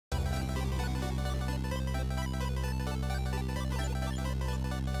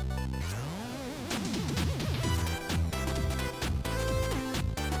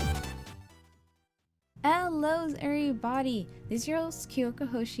Hello everybody, this is your host Kyoko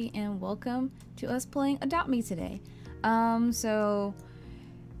Hoshi and welcome to us playing Adopt Me today. So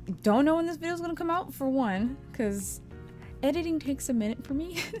don't know when this video is gonna come out for one, because editing takes a minute for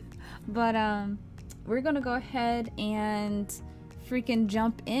me. But we're gonna go ahead and freaking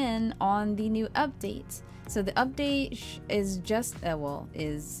jump in on the new update. So the update is just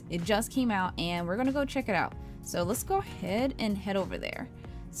it just came out and we're gonna go check it out. So let's go ahead and head over there.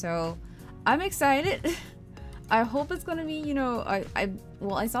 So I'm excited. I hope it's gonna be, you know,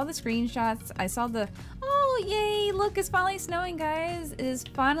 I saw the screenshots. I saw the, oh yay, look, it's finally snowing, guys. It is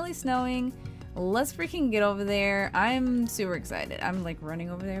finally snowing. Let's freaking get over there. I'm super excited. I'm like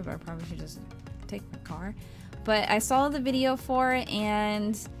running over there, but I probably should just take my car. But I saw the video for it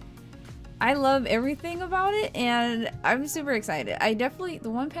and I love everything about it and I'm super excited. The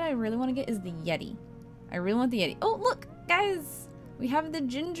one pet I really want to get is the Yeti. I really want the Yeti. Oh, look, guys. We have the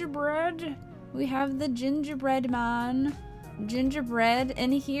gingerbread. We have the gingerbread man. Gingerbread.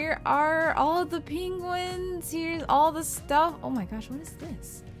 And here are all the penguins. Here's all the stuff. Oh my gosh, what is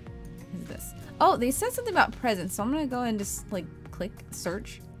this? What is this? Oh, they said something about presents. So I'm going to go and just like click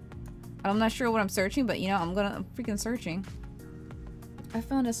search. I'm not sure what I'm searching, but you know, I'm freaking searching. I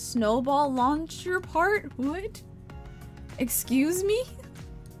found a snowball launcher part. What? Excuse me?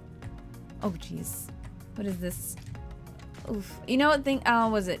 Oh, jeez. What is this? Oof. You know what thing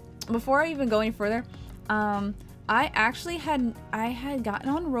was it? Before I even go any further, I actually had gotten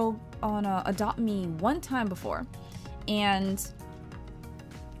on Adopt Me one time before, and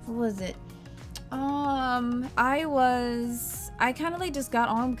what was it? I kind of like just got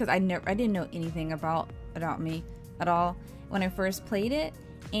on because I didn't know anything about Adopt Me at all when I first played it,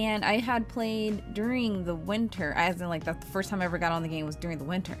 and I had played during the winter, as in like the first time I ever got on the game was during the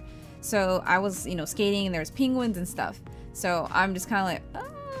winter. So I was, you know, skating and there was penguins and stuff. So I'm just kind of like,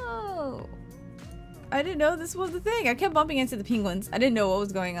 oh, I didn't know this was the thing. I kept bumping into the penguins. I didn't know what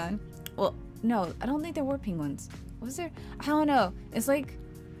was going on. Well, no, I don't think there were penguins. Was there? I don't know. It's like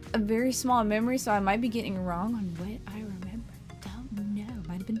a very small memory, so I might be getting wrong on what I remember. Don't know.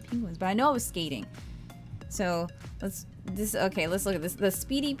 Might have been penguins, but I know I was skating. So let's look at this. The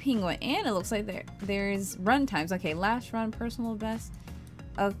speedy penguin, and it looks like there's run times. Okay, last run, personal best.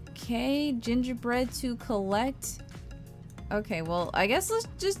 Okay, gingerbread to collect. Okay, well, I guess let's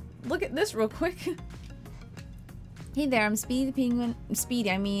just look at this real quick. Hey there, I'm Speedy the Penguin.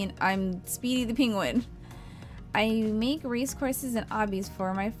 I'm Speedy the Penguin. I make race courses and obbies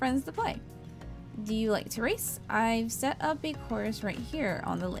for my friends to play. Do you like to race? I've set up a course right here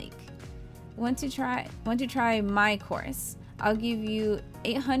on the lake. Want to try my course? I'll give you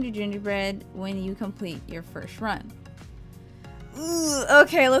 800 gingerbread when you complete your first run. Ooh,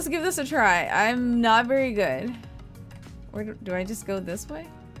 okay, let's give this a try. I'm not very good. Or do I just go this way?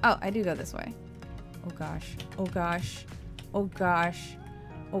 Oh, I do go this way. Oh gosh. Oh gosh. Oh gosh.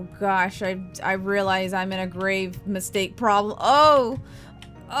 Oh gosh. I realize I'm in a grave mistake problem. Oh!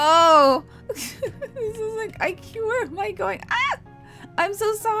 Oh! This is like IQ. Where am I going? Ah! I'm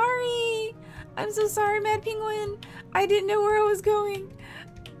so sorry! I'm so sorry, Mad Penguin. I didn't know where I was going.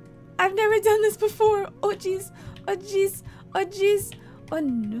 I've never done this before. Oh jeez. Oh jeez. Oh jeez. Oh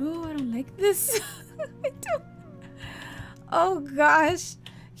no, I don't like this. I don't. Oh gosh.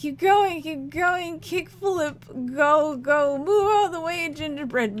 Keep going, kick flip, go, move all the way,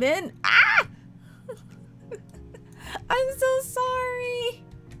 gingerbread man. Ah! I'm so sorry.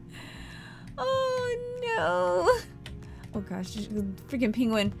 Oh no. Oh gosh, freaking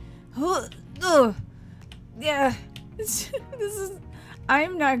penguin. Oh, yeah.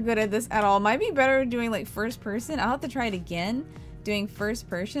 I'm not good at this at all. Might be better doing like first person. I'll have to try it again, doing first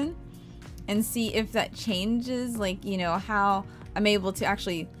person, and see if that changes, like, you know, how I'm able to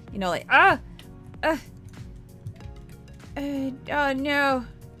actually, you know, like, oh no.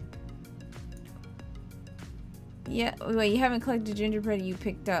 Yeah, wait, you haven't collected gingerbread you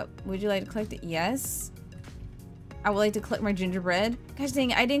picked up. Would you like to collect it? Yes. I would like to collect my gingerbread. Gosh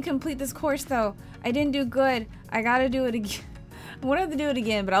dang it, I didn't complete this course though. I didn't do good. I gotta do it again. I want to have to do it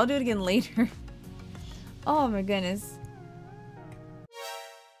again, but I'll do it again later. Oh my goodness.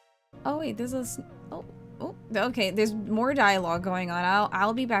 Oh wait, there's a... Oh, okay, there's more dialogue going on.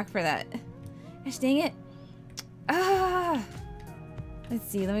 I'll be back for that. Gosh dang it. Ah! Let's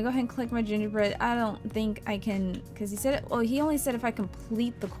see, let me go ahead and collect my gingerbread. I don't think I can... Because he said it... Oh, he only said if I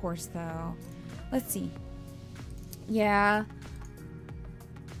complete the course though. Let's see. Yeah.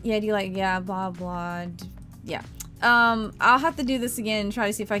 Yeah, do you like... Yeah, blah, blah. Yeah. I'll have to do this again and try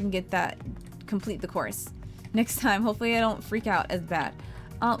to see if I can get that, complete the course next time. Hopefully I don't freak out as bad.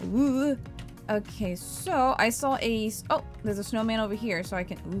 Ooh. Okay, so I saw a, oh, there's a snowman over here, so I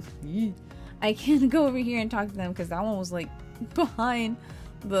can, ooh, I can go over here and talk to them because that one was like behind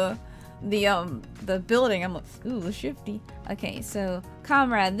the building. I'm like, ooh, shifty. Okay, so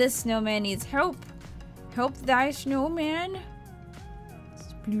comrade, this snowman needs help. Help thy snowman.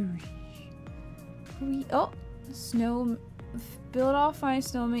 Sploosh. Oh, snow. Build all fine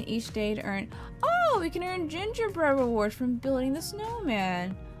snowmen each day to earn. Oh, we can earn gingerbread rewards from building the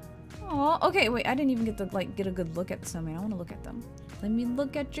snowman. Oh, okay. Wait, I didn't even get to get a good look at the snowman. I want to look at them. Let me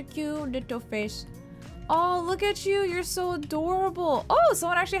look at your cute little face. Oh, look at you. You're so adorable. Oh,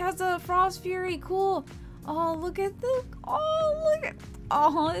 someone actually has a Frost Fury. Cool. Oh, look at the. Oh, look at.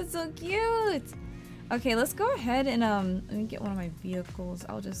 Oh, it's so cute. Okay, let's go ahead and let me get one of my vehicles.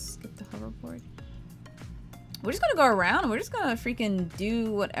 I'll just skip the hoverboard. We're just gonna go around. We're just gonna freaking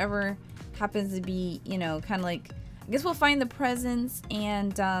do whatever happens to be, you know, kind of like, I guess we'll find the presents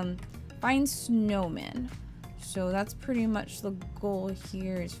and find snowmen. So that's pretty much the goal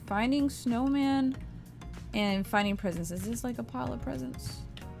here, is finding snowman and finding presents. Is this like a pile of presents?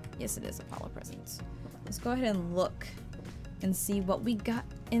 Yes, it is a pile of presents. Let's go ahead and look and see what we got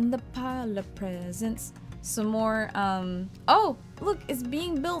in the pile of presents. Some more, oh, look, it's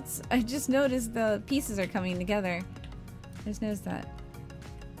being built. I just noticed the pieces are coming together. I just noticed that.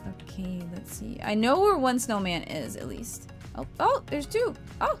 Okay, let's see. I know where one snowman is, at least. Oh, there's two.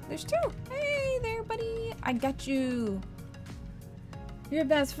 Oh, there's two. Hey there, buddy. I got you. Your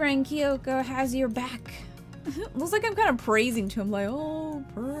best friend Kyoko has your back. Looks like I'm kind of praising to him, like, oh,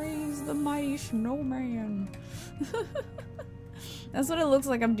 praise the mighty snowman. That's what it looks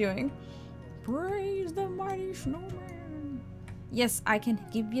like I'm doing. Praise the mighty snowman. Yes, I can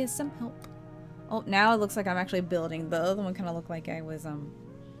give you some help. Oh, now it looks like I'm actually building. The other one kind of looked like I was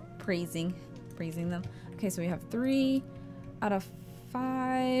praising them. Okay, so we have 3 out of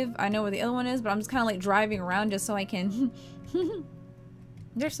 5. I know where the other one is, but I'm just kind of like driving around just so I can.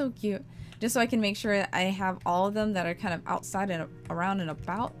 They're so cute. Just so I can make sure that I have all of them that are kind of outside and around and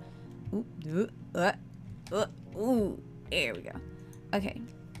about. Ooh, there we go. Okay.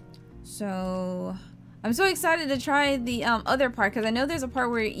 So I'm so excited to try the other part, because I know there's a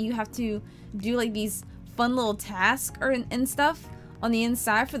part where you have to do like these fun little tasks and stuff on the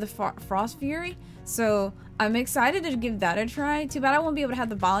inside for the Frost Fury. So I'm excited to give that a try. Too bad I won't be able to have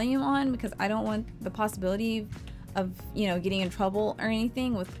the volume on, because I don't want the possibility of, you know, getting in trouble or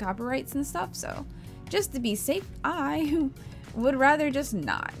anything with copyrights and stuff. So just to be safe, I would rather just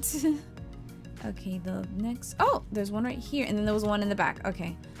not. Okay, the next, oh, there's one right here, and then there was one in the back.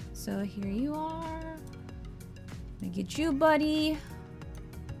 Okay, so here you are. Let me get you, buddy.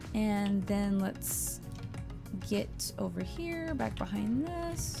 And then let's get over here, back behind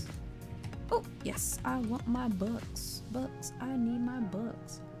this. Oh, yes, I want my bucks. Bucks, I need my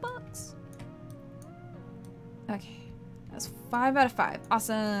bucks. Bucks. Okay, that's 5 out of 5.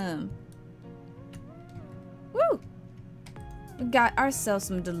 Awesome. Woo! We got ourselves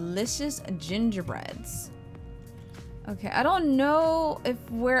some delicious gingerbreads. Okay, I don't know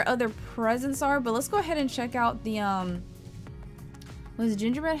where other presents are, but let's go ahead and check out the the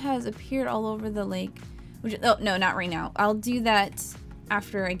gingerbread has appeared all over the lake. Which, oh no, not right now. I'll do that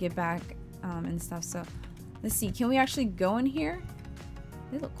after I get back and stuff. So let's see. Can we actually go in here?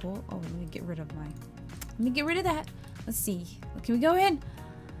 They look cool. Oh, let me get rid of that. Let's see. Can we go in?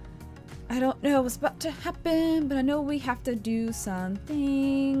 I don't know what's about to happen, but I know we have to do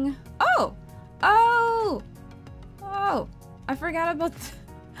something. Oh! Oh! Oh! I forgot about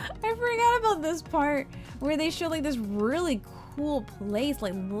this part where they show like this really cool place.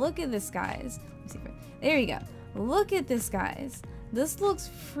 Like, look at this, guys. Let me see there you go. Look at this, guys. This looks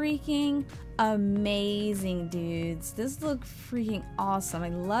freaking amazing, dudes. This looks freaking awesome. I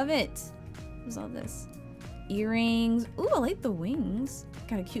love it. What's all this? Earrings. Ooh, I like the wings.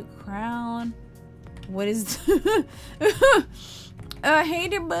 Got a cute crown. What is hey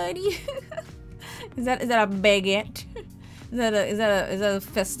there, buddy. is that a baguette? Is that a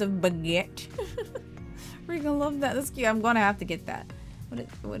festive baguette? Freaking love that. That's cute. I'm gonna have to get that.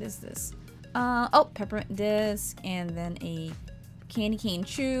 What is this? Oh, peppermint disc, and then a candy cane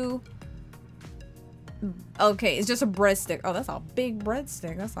chew. Okay, it's just a breadstick. Oh, that's a big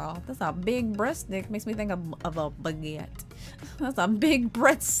breadstick. That's a big breadstick. Makes me think of a baguette. That's a big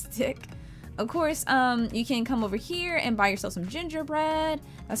breadstick. Of course, you can come over here and buy yourself some gingerbread.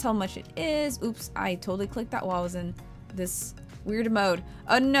 That's how much it is. Oops, I totally clicked that while I was in this weird mode.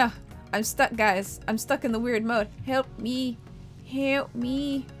 Oh no, I'm stuck, guys. I'm stuck in the weird mode. Help me. Help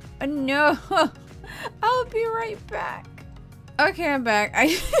me. Oh no. I'll be right back. Okay, I'm back.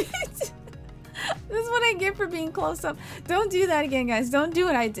 This is what I get for being close up. Don't do that again, guys. Don't do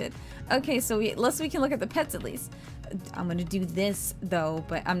what I did. Okay, so we can look at the pets at least. I'm gonna do this though,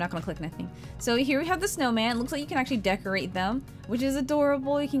 but I'm not gonna click nothing. So here we have the snowman. It looks like you can actually decorate them, which is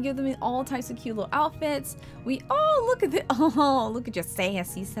adorable. You can give them all types of cute little outfits. Oh, look at the, oh, look at your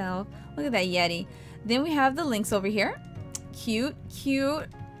sassy self. Look at that Yeti. Then we have the Lynx over here. Cute, cute.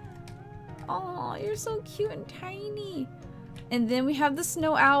 Oh, you're so cute and tiny. And then we have the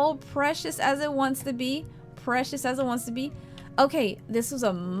snow owl, precious as it wants to be. Precious as it wants to be. Okay, this was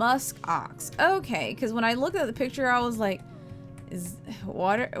a musk ox. Okay, because when I looked at the picture, I was like, is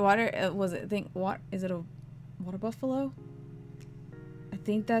was it, is it a water buffalo? I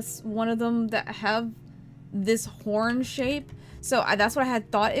think that's one of them that have this horn shape. So that's what I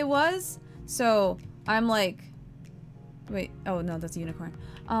had thought it was. So I'm like, wait, oh no, that's a unicorn.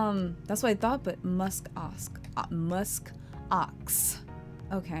 That's what I thought, but musk ox.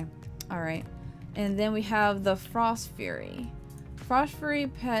 Okay, all right. And then we have the Frost Fury. Frost Fury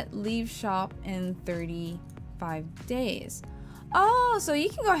pet leaves shop in 35 days. Oh, so you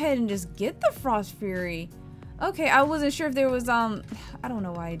can go ahead and just get the Frost Fury. Okay, I wasn't sure if there was, I don't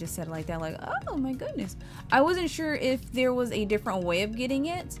know why I just said it like that. Like, oh my goodness. I wasn't sure if there was a different way of getting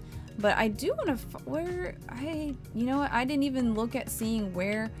it. But I do want to, you know what? I didn't even look at seeing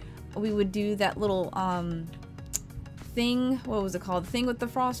where we would do that little, thing. What was it called? The thing with the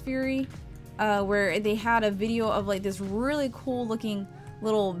Frost Fury. Where they had a video of like this really cool looking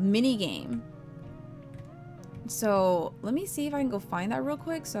little mini game. So let me see if I can go find that real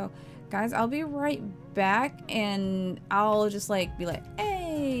quick. So guys, I'll be right back and I'll just like be like,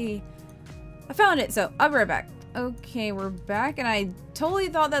 hey, I found it. So I'll be right back. Okay, we're back and I totally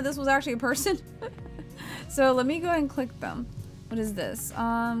thought that this was actually a person. So let me go ahead and click them. What is this?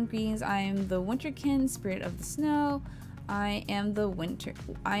 Greetings, I am the Winterkin, spirit of the snow. I am the winter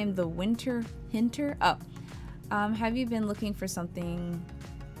hinter. Oh, have you been looking for something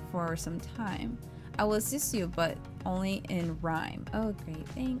for some time? I will assist you, but only in rhyme. Oh, great,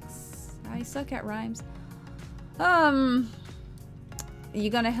 thanks. I suck at rhymes. You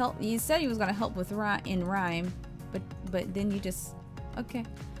gonna help? You said you was gonna help with in rhyme, but then you just okay.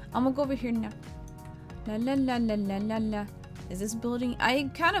 I'm gonna go over here now. La la la la la la la. Is this building?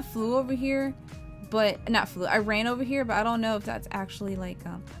 I kind of flew over here. But not flew. I ran over here, but I don't know if that's actually like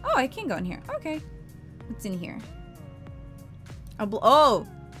oh, I can go in here. Okay, what's in here? Oh,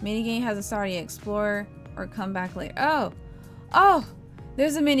 minigame hasn't started yet. Explore or come back later. Oh,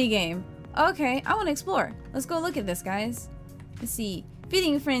 there's a minigame. Okay, I want to explore. Let's go look at this, guys. Let's see.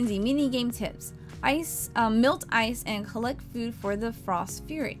 Feeding frenzy minigame tips. Melt ice and collect food for the Frost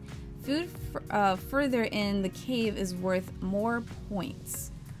Fury. Food further in the cave is worth more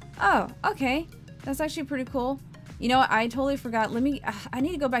points. Oh, okay. That's actually pretty cool. You know what? I totally forgot. I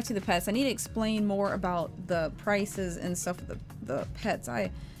need to go back to the pets. I need to explain more about the prices and stuff of the pets.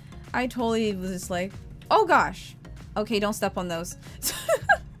 I totally was just like, oh gosh. Okay, don't step on those.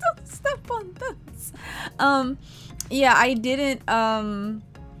 Don't step on those. Yeah, I didn't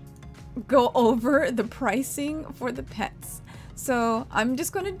go over the pricing for the pets. So I'm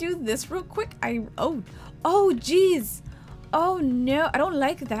just gonna do this real quick. Oh geez. Oh no, I don't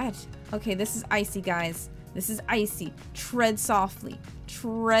like that. Okay, this is icy, guys. This is icy. Tread softly.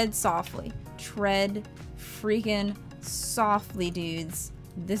 Tread softly. Tread freaking softly, dudes.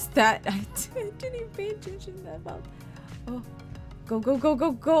 I didn't even pay attention to that about. Oh, go, go, go,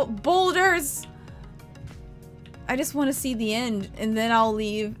 go, go. Boulders! I just want to see the end, and then I'll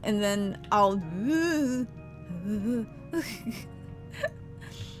leave, and then I'll...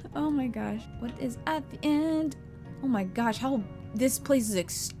 Oh my gosh. What is at the end? Oh my gosh, how... This place is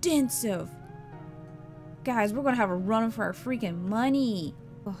extensive. Guys, we're gonna have a run for our freaking money.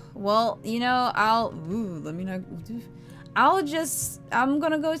 Well, you know, I'm gonna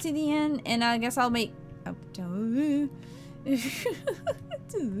go to the end and I guess I'll make go,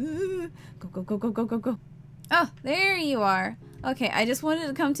 go, go, go, go, go, go. Oh, there you are. Okay, I just wanted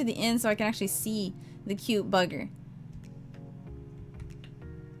to come to the end so I can actually see the cute bugger.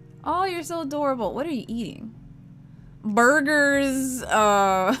 Oh, you're so adorable. What are you eating? Burgers,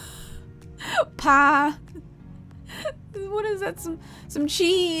 pie. What is that? Some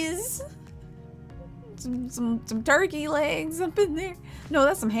cheese, some turkey legs up in there. No,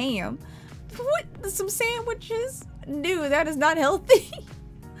 that's some ham. What? Some sandwiches? Dude, that is not healthy.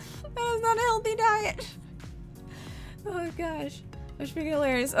 That is not a healthy diet. Oh gosh, that's freaking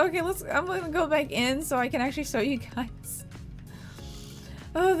hilarious. Okay, I'm gonna go back in so I can actually show you guys.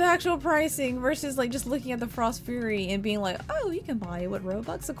 Oh, the actual pricing versus like just looking at the Frost Fury and being like, oh, you can buy it with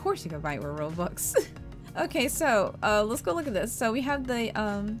Robux. Of course you can buy it with Robux. Okay, so let's go look at this. So we have the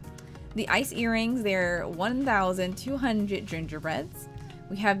ice earrings. They're 1,200 gingerbreads.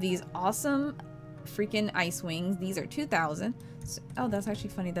 We have these awesome freaking ice wings. These are 2,000. So, oh, that's actually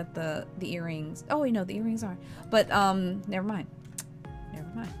funny that the earrings. Oh wait, no, the earrings aren't. But never mind. Never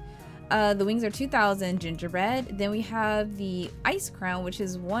mind. The wings are 2,000 gingerbread. Then we have the ice crown, which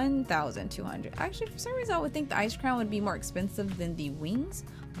is 1,200. Actually, for some reason, I would think the ice crown would be more expensive than the wings,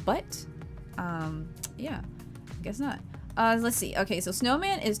 but yeah, guess not. Let's see. Okay, so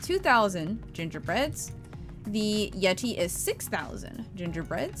snowman is 2,000 gingerbreads. The yeti is 6,000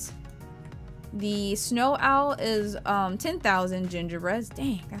 gingerbreads. The snow owl is 10,000 gingerbreads.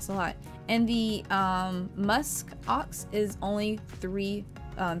 Dang, that's a lot. And the musk ox is only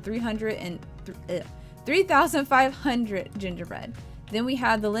 3,500 gingerbread. Then we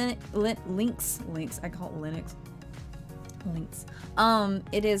have the lynx. I call it Linux. Lynx.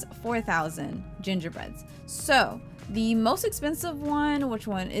 It is 4,000 gingerbreads. So the most expensive one, which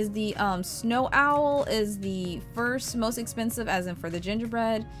one is the snow owl, is the first most expensive, as in for the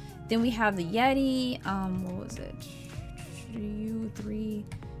gingerbread. Then we have the yeti. What was it? U3,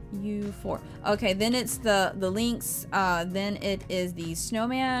 U4. Okay, then it's the lynx. Then it is the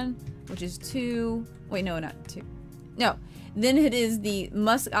snowman, which is 2. Wait, no, not 2. No. Then it is the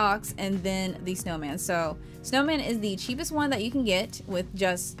musk ox, and then the snowman. So snowman is the cheapest one that you can get with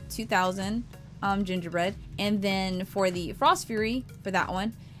just 2,000 gingerbread. And then for the frost fury, for that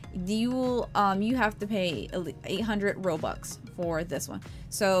one, you have to pay 800 Robux for this one.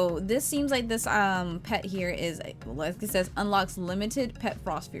 So this seems like this pet here is, like it says, unlocks limited pet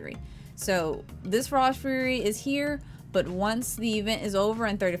frost fury. So this frost fury is here, but once the event is over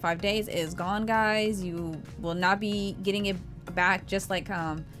in 35 days, it is gone, guys. You will not be getting it back. Just like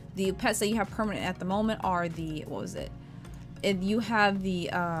the pets that you have permanent at the moment are the, what was it? You have the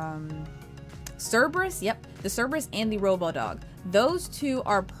Cerberus. Yep, the Cerberus and the Robo Dog. Those two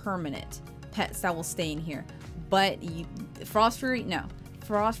are permanent pets that will stay in here. But Frost Fury, no.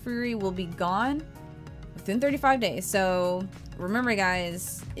 Frost Fury will be gone within 35 days. So remember,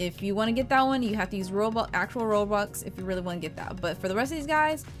 guys, if you want to get that one, you have to use actual Robux if you really want to get that. But for the rest of these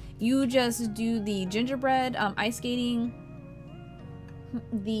guys, you just do the gingerbread, ice skating,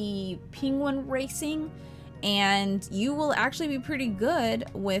 the penguin racing, and you will actually be pretty good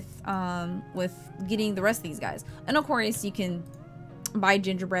with getting the rest of these guys. And of course, you can buy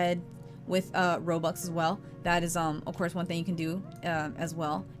gingerbread with Robux as well. That is of course one thing you can do as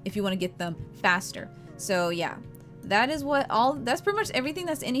well if you want to get them faster. So yeah, that's pretty much everything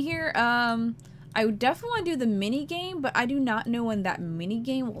that's in here. I would definitely want to do the mini game, but I do not know when that mini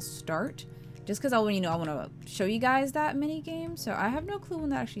game will start, just because I want to show you guys that mini game. So I have no clue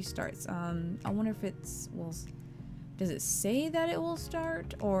when that actually starts. I wonder if does it say that it will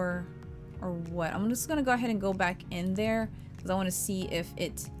start or what? I'm just gonna go ahead and go back in there because I want to see if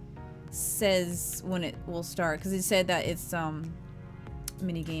it says when it will start, because it said that its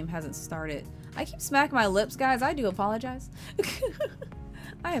mini game hasn't started. I keep smacking my lips, guys. I do apologize.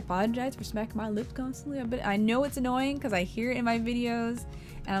 I apologize for smacking my lips constantly, but I know it's annoying because I hear it in my videos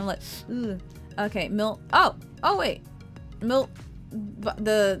and I'm like, ugh. Okay, milk. Oh wait, milk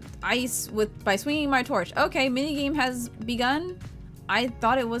the ice by swinging my torch. Okay, mini game has begun. I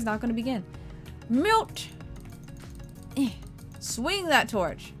thought it was not going to begin. Milk. Swing that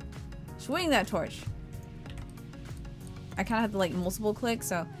torch. Swing that torch. I kind of have to like multiple click,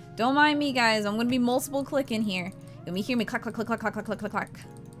 so don't mind me, guys. I'm gonna be multiple clicking here. Let me hear me clack clack clack clack clack clack clack clack clack.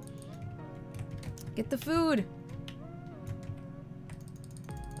 Get the food.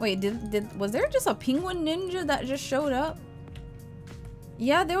 Wait, was there just a penguin ninja that just showed up?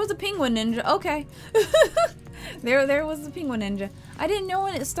 Yeah, there was a penguin ninja. Okay. there was the penguin ninja. I didn't know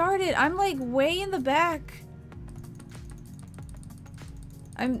when it started. I'm like way in the back.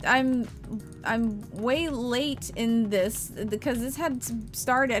 I'm way late in this because this had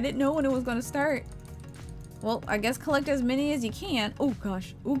started. I didn't know when it was gonna start. Well, I guess collect as many as you can. Oh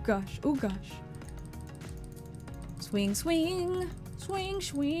gosh, oh gosh, oh gosh. Swing, swing, swing,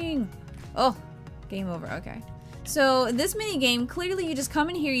 swing. Oh, game over, okay. So this mini game, clearly you just come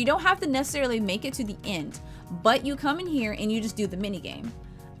in here. You don't have to necessarily make it to the end, but you come in here and you just do the mini game,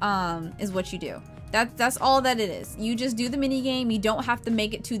 is what you do. That's all that it is. You just do the mini game. You don't have to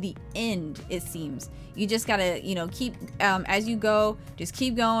make it to the end, it seems. You just gotta, keep, as you go, just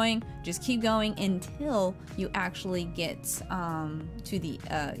keep going until you actually get to the,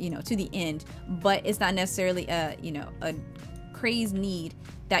 to the end. But it's not necessarily a crazed need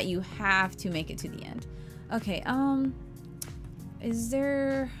that you have to make it to the end. Okay, is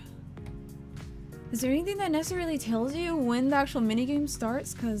there anything that necessarily tells you when the actual mini game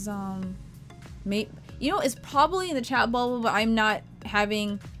starts? Cause it's probably in the chat bubble, but I'm not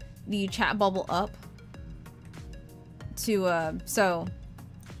having the chat bubble up to so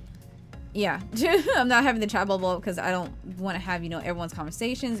yeah, I'm not having the chat bubble because I don't want to have, you know, everyone's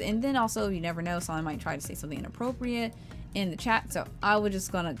conversations. And then also, you never know, someone might try to say something inappropriate in the chat. So I was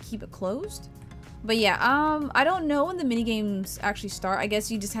just gonna keep it closed. But yeah, I don't know when the mini games actually start. I guess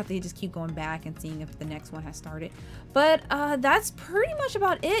you just have to just keep going back and seeing if the next one has started. But that's pretty much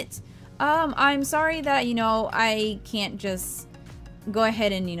about it. I'm sorry that, you know, I can't just go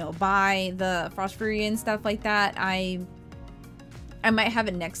ahead and, you know, buy the Frost Fury and stuff like that. I might have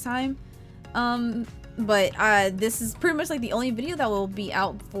it next time. But this is pretty much like the only video that will be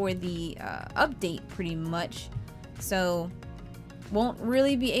out for the update pretty much. So won't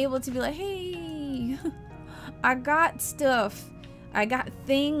really be able to be like, hey, I got stuff, I got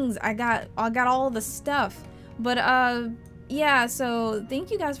things, I got all the stuff. But yeah, so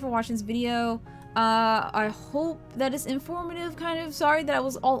thank you guys for watching this video. I hope that it's informative. Kind of sorry that I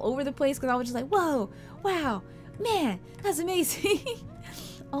was all over the place because I was just like, whoa, wow, man, that's amazing.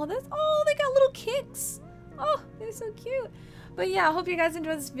 Oh, they got little kicks. Oh, they're so cute. But yeah, I hope you guys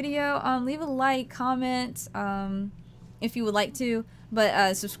enjoyed this video. Leave a like, comment, if you would like to,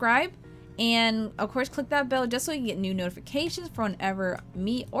 but subscribe, and of course click that bell just so you can get new notifications for whenever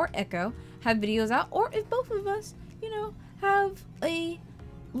me or Echo have videos out, or if both of us, you know, have a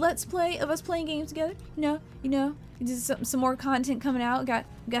let's play of us playing games together. You know, just some more content coming out. Got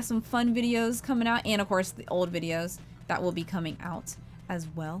some fun videos coming out, and of course the old videos that will be coming out as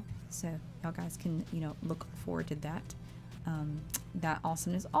well. So y'all guys can, you know, look forward to that. That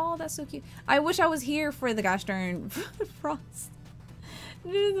awesomeness. Oh, that's so cute. I wish I was here for the gosh darn Frost.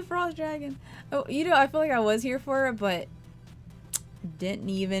 The Frost Dragon. Oh, you know, I feel like I was here for it, but didn't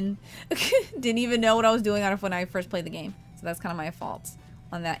even know what I was doing when I first played the game. So that's kind of my fault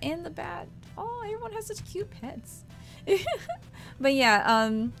on that. And the bat. Oh, everyone has such cute pets. But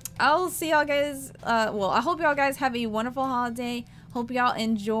yeah, I'll see y'all guys. Well, I hope y'all guys have a wonderful holiday. Hope y'all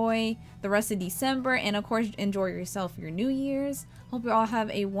enjoy the rest of December, and of course enjoy yourself your New Year's. Hope you all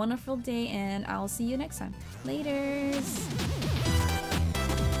have a wonderful day, and I'll see you next time. Laters.